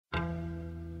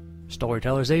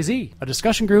StorytellersAZ, a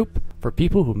discussion group for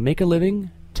people who make a living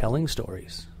telling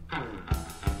stories.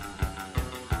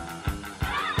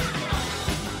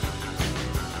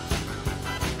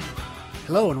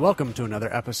 Hello and welcome to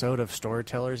another episode of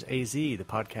StorytellersAZ, the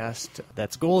podcast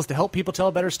that's goal is to help people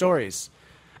tell better stories.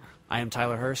 I am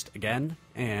Tyler Hurst again,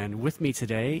 and with me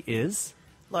today is...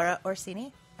 Laura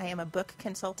Orsini. I am a book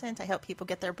consultant. I help people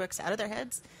get their books out of their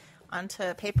heads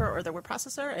onto paper or their word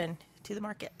processor and to the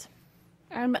market.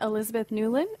 I'm Elizabeth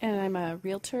Newland, and I'm a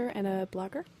realtor and a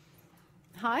blogger.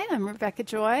 Hi, I'm Rebecca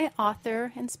Joy,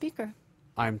 author and speaker.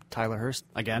 I'm Tyler Hurst,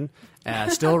 again,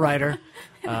 still a writer.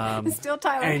 Still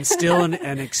Tyler. And still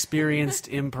an experienced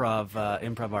improv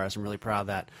artist. I'm really proud of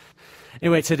that.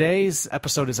 Anyway, today's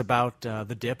episode is about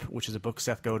The Dip, which is a book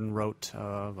Seth Godin wrote,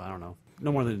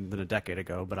 no more than a decade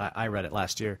ago, but I read it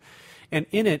last year. And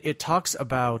in it, it talks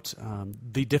about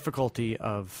the difficulty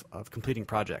of completing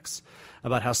projects,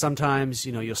 about how sometimes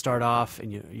you'll start off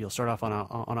and you'll start off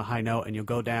on a high note, and you'll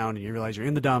go down and you realize you're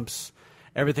in the dumps.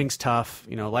 Everything's tough.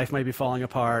 Life might be falling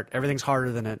apart. Everything's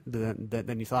harder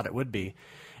than you thought it would be.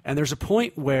 And there's a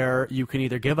point where you can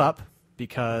either give up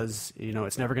because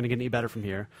it's never going to get any better from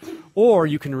here, or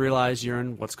you can realize you're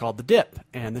in what's called the dip,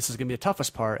 and this is going to be the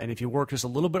toughest part. And if you work just a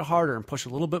little bit harder and push a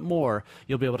little bit more,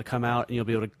 you'll be able to come out and you'll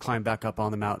be able to climb back up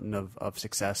on the mountain of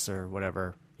success, or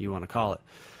whatever you want to call it.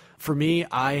 For me,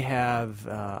 I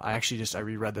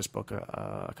reread this book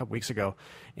a couple weeks ago,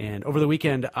 and over the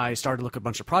weekend I started to look at a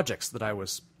bunch of projects that I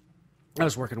was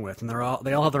working with, and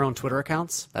they all have their own Twitter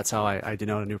accounts. That's how I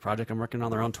denote a new project I'm working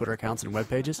on, their own Twitter accounts and web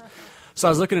pages. So I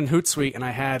was looking in Hootsuite, and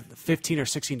I had 15 or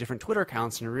 16 different Twitter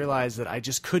accounts, and I realized that I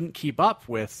just couldn't keep up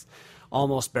with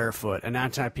Almost Barefoot, an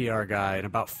anti-PR guy, and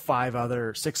about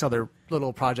 6 other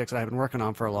little projects that I've been working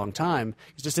on for a long time.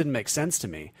 It just didn't make sense to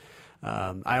me.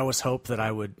 I always hoped that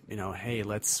I would, hey,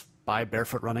 let's buy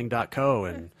barefootrunning.co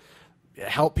and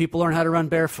help people learn how to run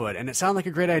barefoot. And it sounded like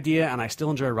a great idea, and I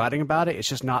still enjoy writing about it. It's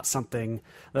just not something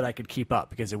that I could keep up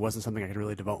because it wasn't something I could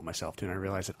really devote myself to. And I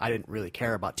realized that I didn't really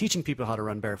care about teaching people how to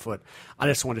run barefoot. I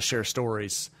just wanted to share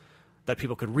stories that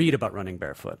people could read about running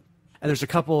barefoot. And there's a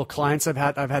couple of clients I've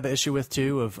had the issue with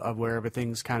too, of where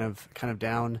everything's kind of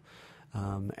down,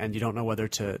 and you don't know whether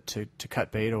to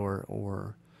cut bait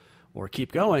or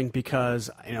keep going because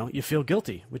you feel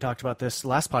guilty. We talked about this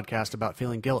last podcast about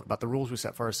feeling guilt, about the rules we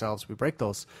set for ourselves. We break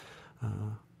those,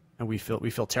 and we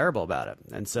feel terrible about it.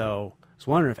 And so I was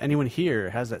wondering if anyone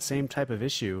here has that same type of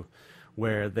issue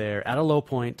where they're at a low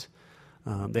point,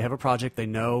 they have a project they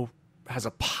know has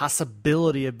a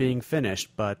possibility of being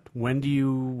finished, but when do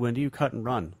you cut and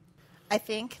run? I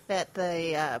think that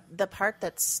the part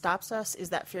that stops us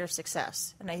is that fear of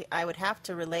success, and I would have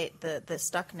to relate the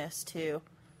stuckness to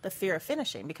the fear of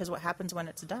finishing, because what happens when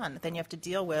it's done? Then you have to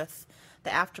deal with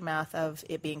the aftermath of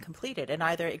it being completed, and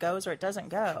either it goes or it doesn't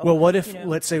go. Well, what if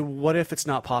it's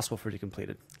not possible for it to be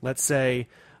completed? Let's say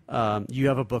you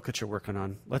have a book that you're working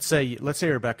on. Let's say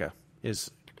Rebecca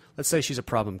is. Let's say she's a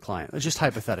problem client. Just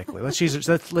hypothetically. Let's say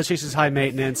she's high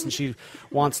maintenance and she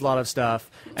wants a lot of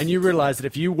stuff, and you realize that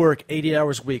if you work 80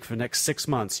 hours a week for the next 6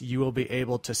 months, you will be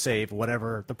able to save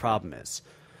whatever the problem is.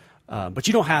 But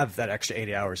you don't have that extra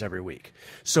 80 hours every week.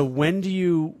 So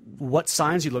what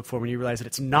signs do you look for when you realize that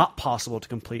it's not possible to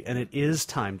complete and it is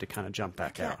time to kind of jump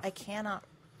back out?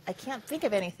 I can't think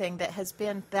of anything that has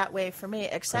been that way for me,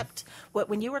 except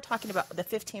when you were talking about the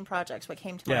 15 projects, what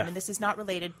came to mind, and this is not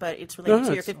related, but it's related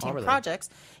to your 15 projects,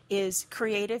 is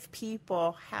creative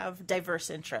people have diverse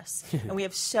interests. And we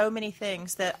have so many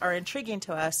things that are intriguing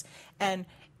to us, and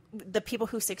the people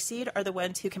who succeed are the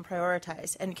ones who can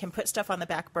prioritize and can put stuff on the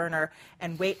back burner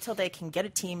and wait till they can get a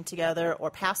team together or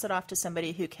pass it off to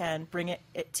somebody who can bring it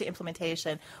to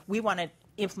implementation. We want to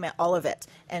implement all of it.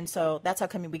 And so that's how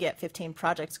come we get 15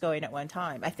 projects going at one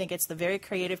time. I think it's the very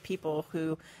creative people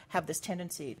who have this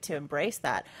tendency to embrace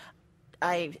that.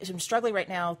 I am struggling right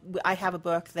now. I have a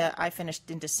book that I finished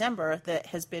in December that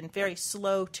has been very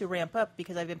slow to ramp up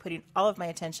because I've been putting all of my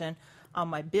attention on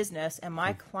my business and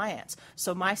my clients.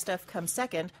 So my stuff comes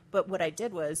second, but what I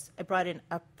did was I brought in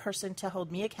a person to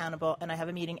hold me accountable, and I have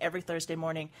a meeting every Thursday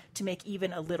morning to make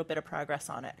even a little bit of progress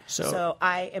on it. So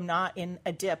I am not in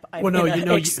a dip. I'm in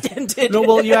an extended...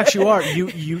 You actually are.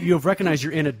 You have recognized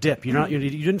you're in a dip. You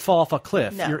didn't fall off a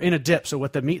cliff. No. You're in a dip. So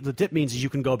what the dip means is you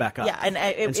can go back up. Yeah,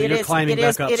 and so you're climbing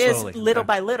back up slowly. It is little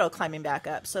by little climbing back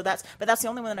up. So that's the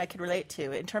only one that I could relate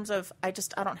to. In terms of, I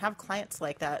don't have clients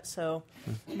like that, so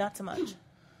not so much.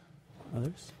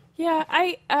 Others?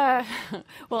 Yeah,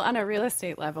 well, on a real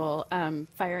estate level,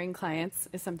 firing clients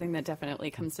is something that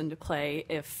definitely comes into play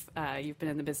if you've been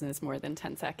in the business more than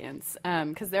 10 seconds.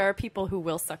 Because there are people who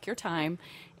will suck your time,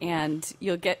 and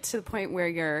you'll get to the point where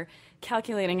you're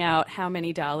calculating out how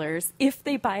many dollars, if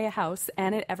they buy a house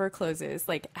and it ever closes,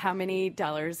 like how many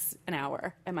dollars an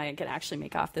hour am I going to actually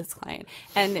make off this client?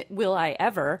 And will I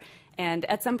ever? And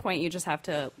at some point, you just have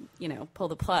to, pull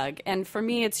the plug. And for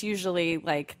me, it's usually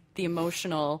like the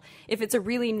emotional. If it's a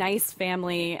really nice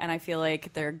family and I feel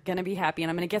like they're going to be happy and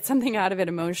I'm going to get something out of it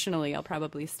emotionally, I'll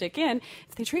probably stick in.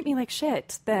 If they treat me like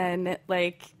shit, then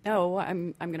no,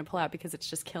 I'm going to pull out because it's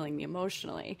just killing me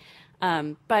emotionally.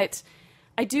 But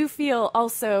I do feel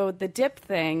also the dip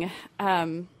thing.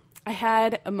 I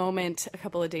had a moment a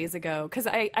couple of days ago because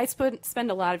I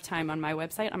spend a lot of time on my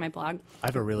website, on my blog. I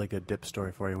have a really good dip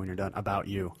story for you when you're done about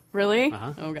you. Really?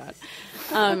 Uh-huh. Oh,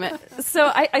 God.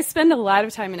 So I spend a lot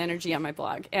of time and energy on my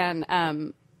blog. And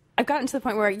I've gotten to the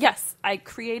point where, yes, I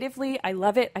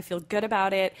love it. I feel good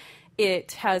about it.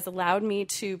 It has allowed me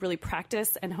to really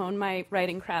practice and hone my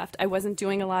writing craft. I wasn't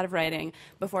doing a lot of writing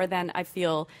before then. I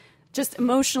feel just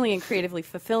emotionally and creatively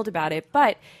fulfilled about it.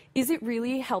 But is it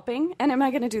really helping? And am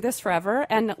I going to do this forever?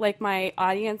 And my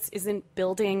audience isn't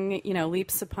building,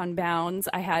 leaps upon bounds.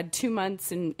 I had 2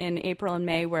 months in April and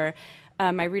May where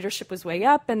my readership was way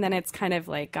up, and then it's kind of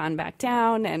gone back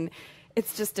down, and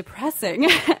it's just depressing.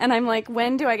 And I'm like,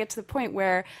 when do I get to the point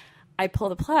where I pull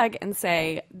the plug and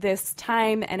say, this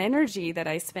time and energy that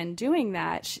I spend doing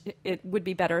that, it would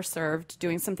be better served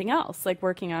doing something else, like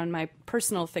working on my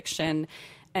personal fiction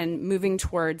and moving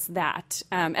towards that.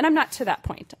 And I'm not to that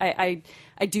point. I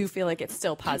do feel like it's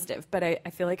still positive, but I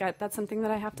feel like that's something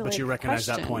that I have to But you recognize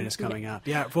question. that point is coming up.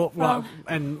 Yeah, well,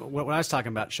 and what I was talking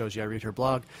about, shows you I read her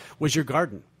blog, was your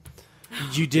garden.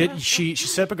 You did. She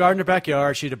set up a garden in her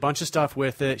backyard. She did a bunch of stuff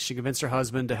with it. She convinced her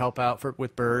husband to help out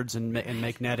with birds and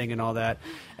make netting and all that.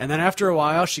 And then after a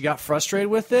while, she got frustrated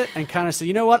with it and kind of said,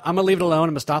 "You know what? I'm gonna leave it alone. I'm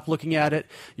gonna stop looking at it."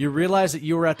 You realize that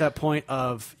you were at that point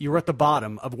you were at the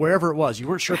bottom of wherever it was. You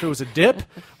weren't sure if it was a dip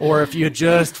or if you had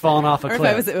just fallen off a cliff. Or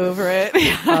if I was over it.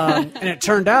 And it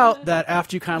turned out that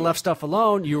after you kind of left stuff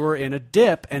alone, you were in a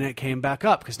dip and it came back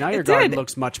up because now your garden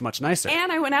looks much, much nicer.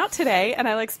 And I went out today and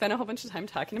I spent a whole bunch of time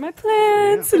talking to my plants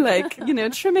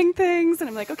and trimming things. And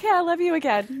I'm like, okay, I love you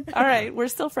again. All right, we're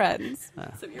still friends.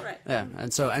 So you're right. Yeah,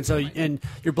 and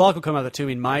your blog will come out of it too.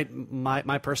 I mean,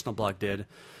 my personal blog did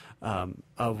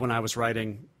of when I was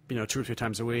writing, 2 or 3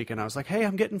 times a week, and I was like, hey,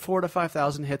 I'm getting 4,000 to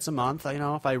 5,000 hits a month.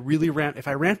 If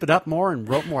I ramp it up more and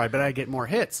wrote more, I bet I'd get more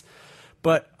hits.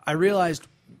 But I realized,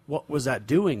 what was that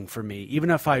doing for me? Even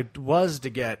if I was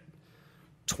to get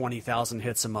 20,000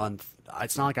 hits a month,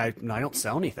 it's not like I don't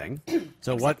sell anything.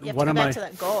 So what am I? Back to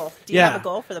that goal. Do you have a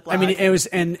goal for the blog? I mean, it was,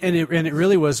 and it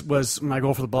really was my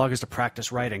goal for the blog is to practice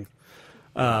writing,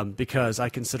 because I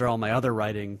consider all my other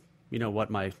writing, what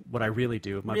I really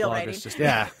do. My Real blog writing. is just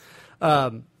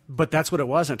but that's what it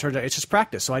was, and it turns out it's just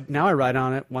practice. So now I write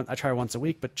on it. I try once a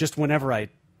week, but just whenever I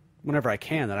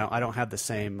can. That I don't have the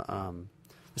same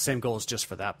goals just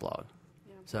for that blog.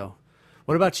 Yeah. So,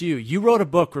 what about you? You wrote a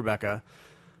book, Rebecca.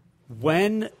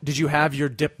 When did you have your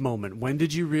dip moment? When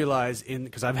did you realize,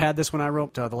 because I've had this when I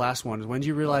wrote the last one, when did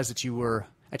you realize that you were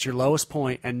at your lowest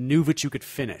point and knew that you could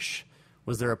finish?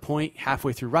 Was there a point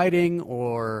halfway through writing,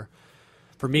 or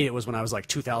for me it was when I was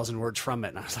 2,000 words from it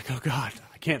and I was like, oh God,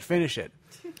 I can't finish it.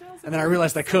 And then I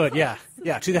realized I could,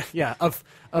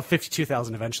 of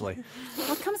 52,000 eventually.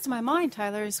 What comes to my mind,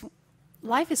 Tyler, is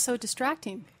life is so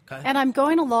distracting. Okay. And I'm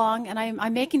going along and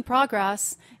I'm making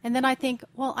progress, and then I think,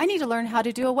 well, I need to learn how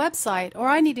to do a website, or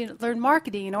I need to learn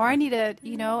marketing, or I need to,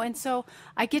 and so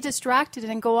I get distracted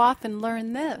and go off and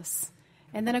learn this,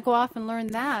 and then I go off and learn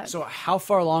that. So how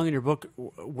far along in your book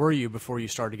were you before you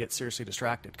started to get seriously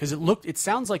distracted? Because it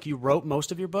sounds like you wrote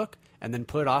most of your book and then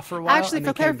put it off for a while. Actually, and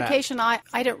for then clarification, I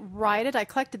didn't write it. I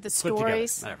collected the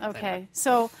stories. Okay.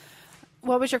 So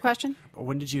what was your question?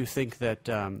 When did you think that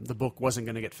the book wasn't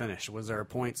going to get finished? Was there a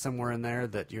point somewhere in there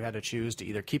that you had to choose to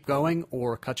either keep going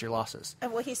or cut your losses?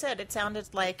 Well, he said it sounded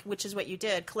like, which is what you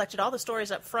did, collected all the stories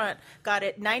up front, got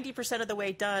it 90% of the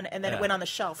way done, and then it went on the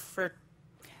shelf for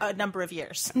a number of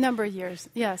years.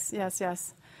 Yes.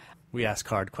 We ask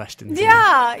hard questions.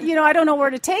 Yeah, I don't know where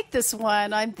to take this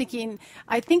one. I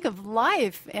think of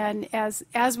life, and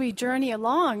as we journey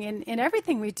along in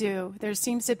everything we do, there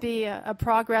seems to be a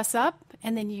progress up,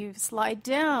 and then you slide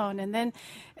down, and then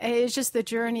it's just the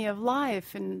journey of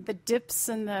life, and the dips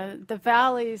and the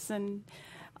valleys, and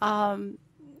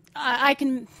I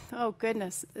can, oh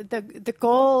goodness, the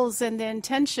goals and the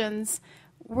intentions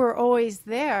were always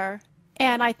there.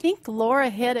 And I think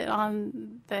Laura hit it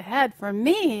on the head, for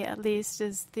me at least,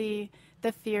 is the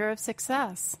fear of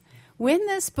success. When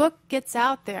this book gets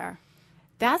out there,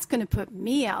 that's going to put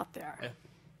me out there. Yeah.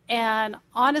 And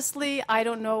honestly, I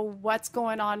don't know what's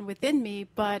going on within me,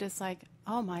 but it's like,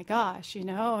 oh my gosh,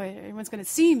 everyone's going to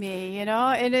see me, and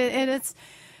it's,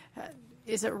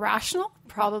 is it rational?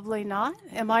 Probably not.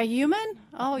 Am I human?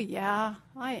 Oh yeah,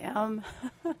 I am.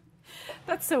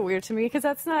 That's so weird to me, because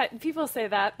that's not, people say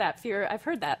that fear, I've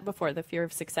heard that before, the fear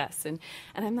of success. And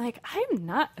I'm like, I'm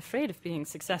not afraid of being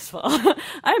successful.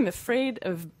 I'm afraid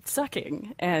of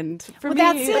sucking. And for me,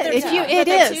 that's it. It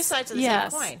is. Two sides of the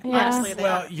yes. same coin. Yes. Honestly,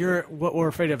 well, what we're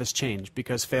afraid of is change,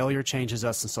 because failure changes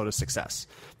us and so does success.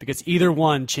 Because either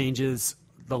one changes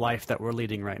the life that we're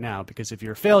leading right now. Because if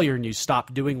you're a failure and you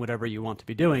stop doing whatever you want to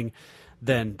be doing,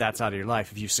 then that's out of your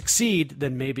life. If you succeed,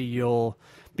 then maybe you'll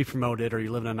be promoted, or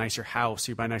you live in a nicer house,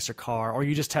 or you buy a nicer car, or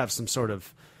you just have some sort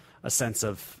of a sense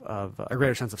of a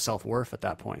greater sense of self-worth at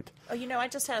that point. Oh, I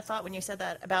just had a thought when you said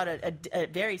that about a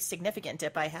very significant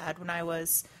dip I had when I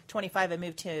was 25. I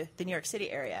moved to the New York City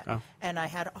area, and I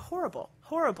had a horrible,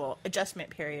 horrible adjustment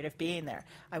period of being there.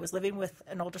 I was living with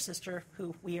an older sister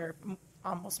who we are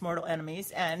almost mortal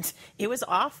enemies, and it was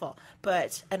awful.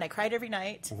 And I cried every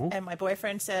night, and my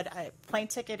boyfriend said, plane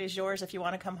ticket is yours if you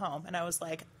want to come home. And I was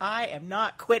like, I am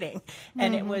not quitting.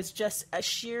 And it was just a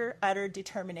sheer, utter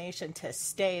determination to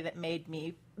stay that made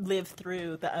me live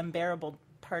through the unbearable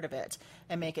part of it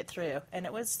and make it through. And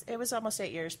it was almost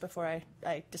 8 years before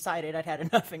I decided I'd had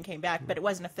enough and came back, but it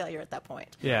wasn't a failure at that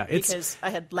point. Yeah, because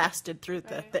I had lasted through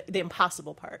the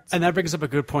impossible parts. And that brings up a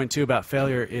good point too about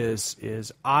failure is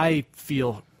I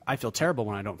feel terrible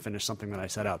when I don't finish something that I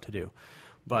set out to do.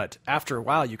 But after a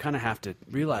while, you kind of have to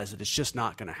realize that it's just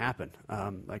not going to happen.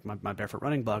 Like my Barefoot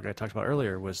Running blog I talked about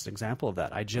earlier was an example of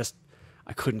that.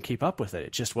 I couldn't keep up with it.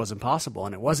 It just wasn't possible.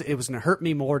 And it was going to hurt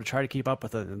me more to try to keep up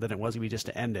with it than it was just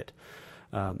to end it.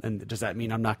 And does that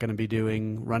mean I'm not going to be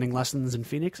doing running lessons in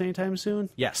Phoenix anytime soon?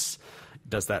 Yes.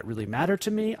 Does that really matter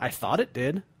to me? I thought it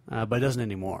did, but it doesn't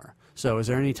anymore. So is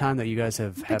there any time that you guys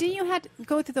have... But didn't you have to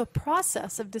go through the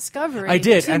process of discovery? I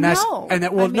did, and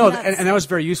that was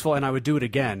very useful, and I would do it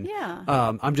again. Yeah.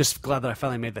 I'm just glad that I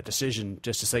finally made that decision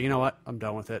just to say, you know what, I'm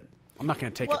done with it. I'm not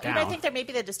going to take it down. And I think there may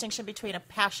be the distinction between a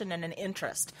passion and an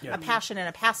interest, a passion and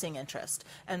a passing interest.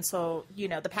 And so,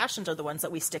 the passions are the ones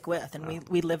that we stick with and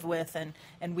we live with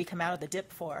and we come out of the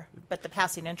dip for. But the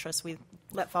passing interests we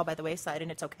let fall by the wayside, and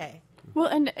it's okay. Well,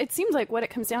 and it seems like what it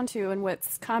comes down to and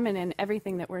what's common in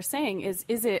everything that we're saying is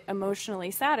it emotionally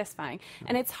satisfying?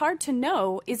 And it's hard to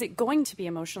know, is it going to be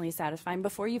emotionally satisfying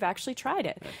before you've actually tried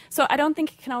it? So I don't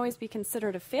think it can always be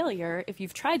considered a failure if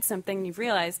you've tried something and you've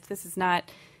realized it's not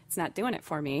doing it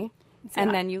for me,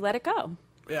 and then you let it go.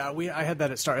 Yeah, I had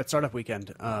that at Startup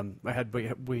Weekend.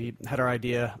 We had our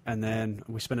idea, and then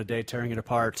we spent a day tearing it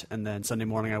apart, and then Sunday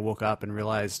morning I woke up and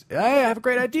realized, hey, I have a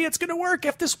great idea. It's going to work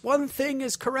if this one thing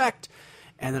is correct.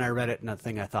 And then I read it, and the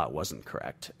thing I thought wasn't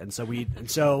correct. And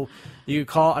so you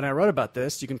call, and I wrote about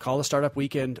this. You can call the Startup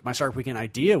Weekend. My Startup Weekend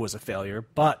idea was a failure,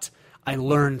 but I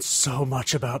learned so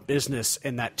much about business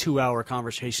in that 2-hour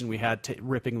conversation we had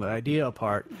ripping the idea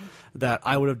apart that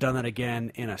I would have done that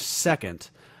again in a second.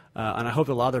 And I hope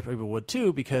a lot of other people would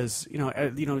too, because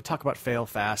we talk about fail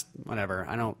fast, whatever.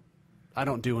 I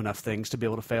don't do enough things to be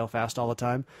able to fail fast all the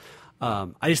time.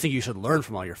 I just think you should learn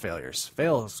from all your failures.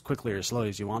 Fail as quickly or as slowly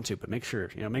as you want to, but make sure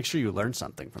you learn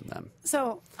something from them.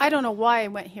 So I don't know why I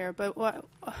went here, but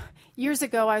years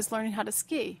ago I was learning how to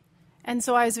ski. And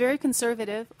so I was very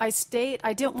conservative. I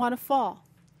didn't want to fall.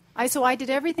 So I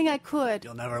did everything I could.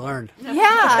 You'll never learn.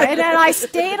 Yeah, and then I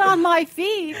stayed on my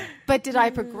feet. But did I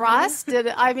progress?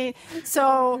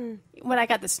 So when I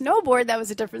got the snowboard, that was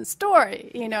a different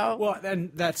story, Well,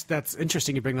 and that's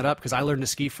interesting you bring that up, because I learned to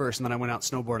ski first, and then I went out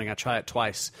snowboarding. I tried it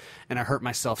twice, and I hurt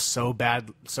myself so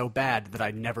bad that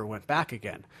I never went back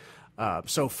again.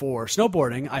 So for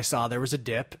snowboarding, I saw there was a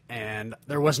dip, and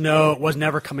was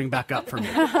never coming back up for me.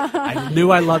 I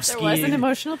knew I loved skiing. There was an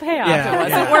emotional payoff. Yeah, it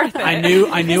wasn't worth it.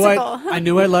 I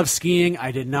knew I loved skiing.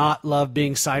 I did not love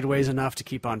being sideways enough to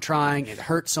keep on trying. It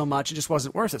hurt so much. It just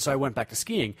wasn't worth it. So I went back to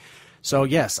skiing. So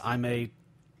yes, I'm a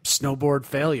snowboard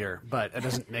failure, but it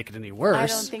doesn't make it any worse. I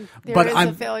don't think there is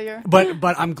a failure.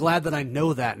 But I'm glad that I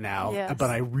know that now. Yes.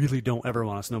 But I really don't ever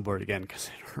want to snowboard again because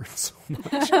it hurts so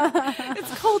much.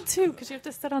 It's cold too, because you have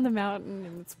to sit on the mountain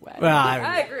and it's wet. Well,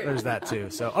 I agree. There's that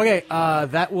too. So okay,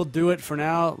 that will do it for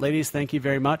now, ladies. Thank you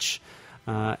very much,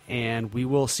 and we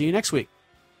will see you next week.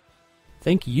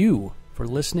 Thank you for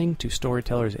listening to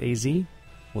StorytellersAZ.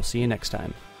 We'll see you next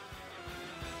time.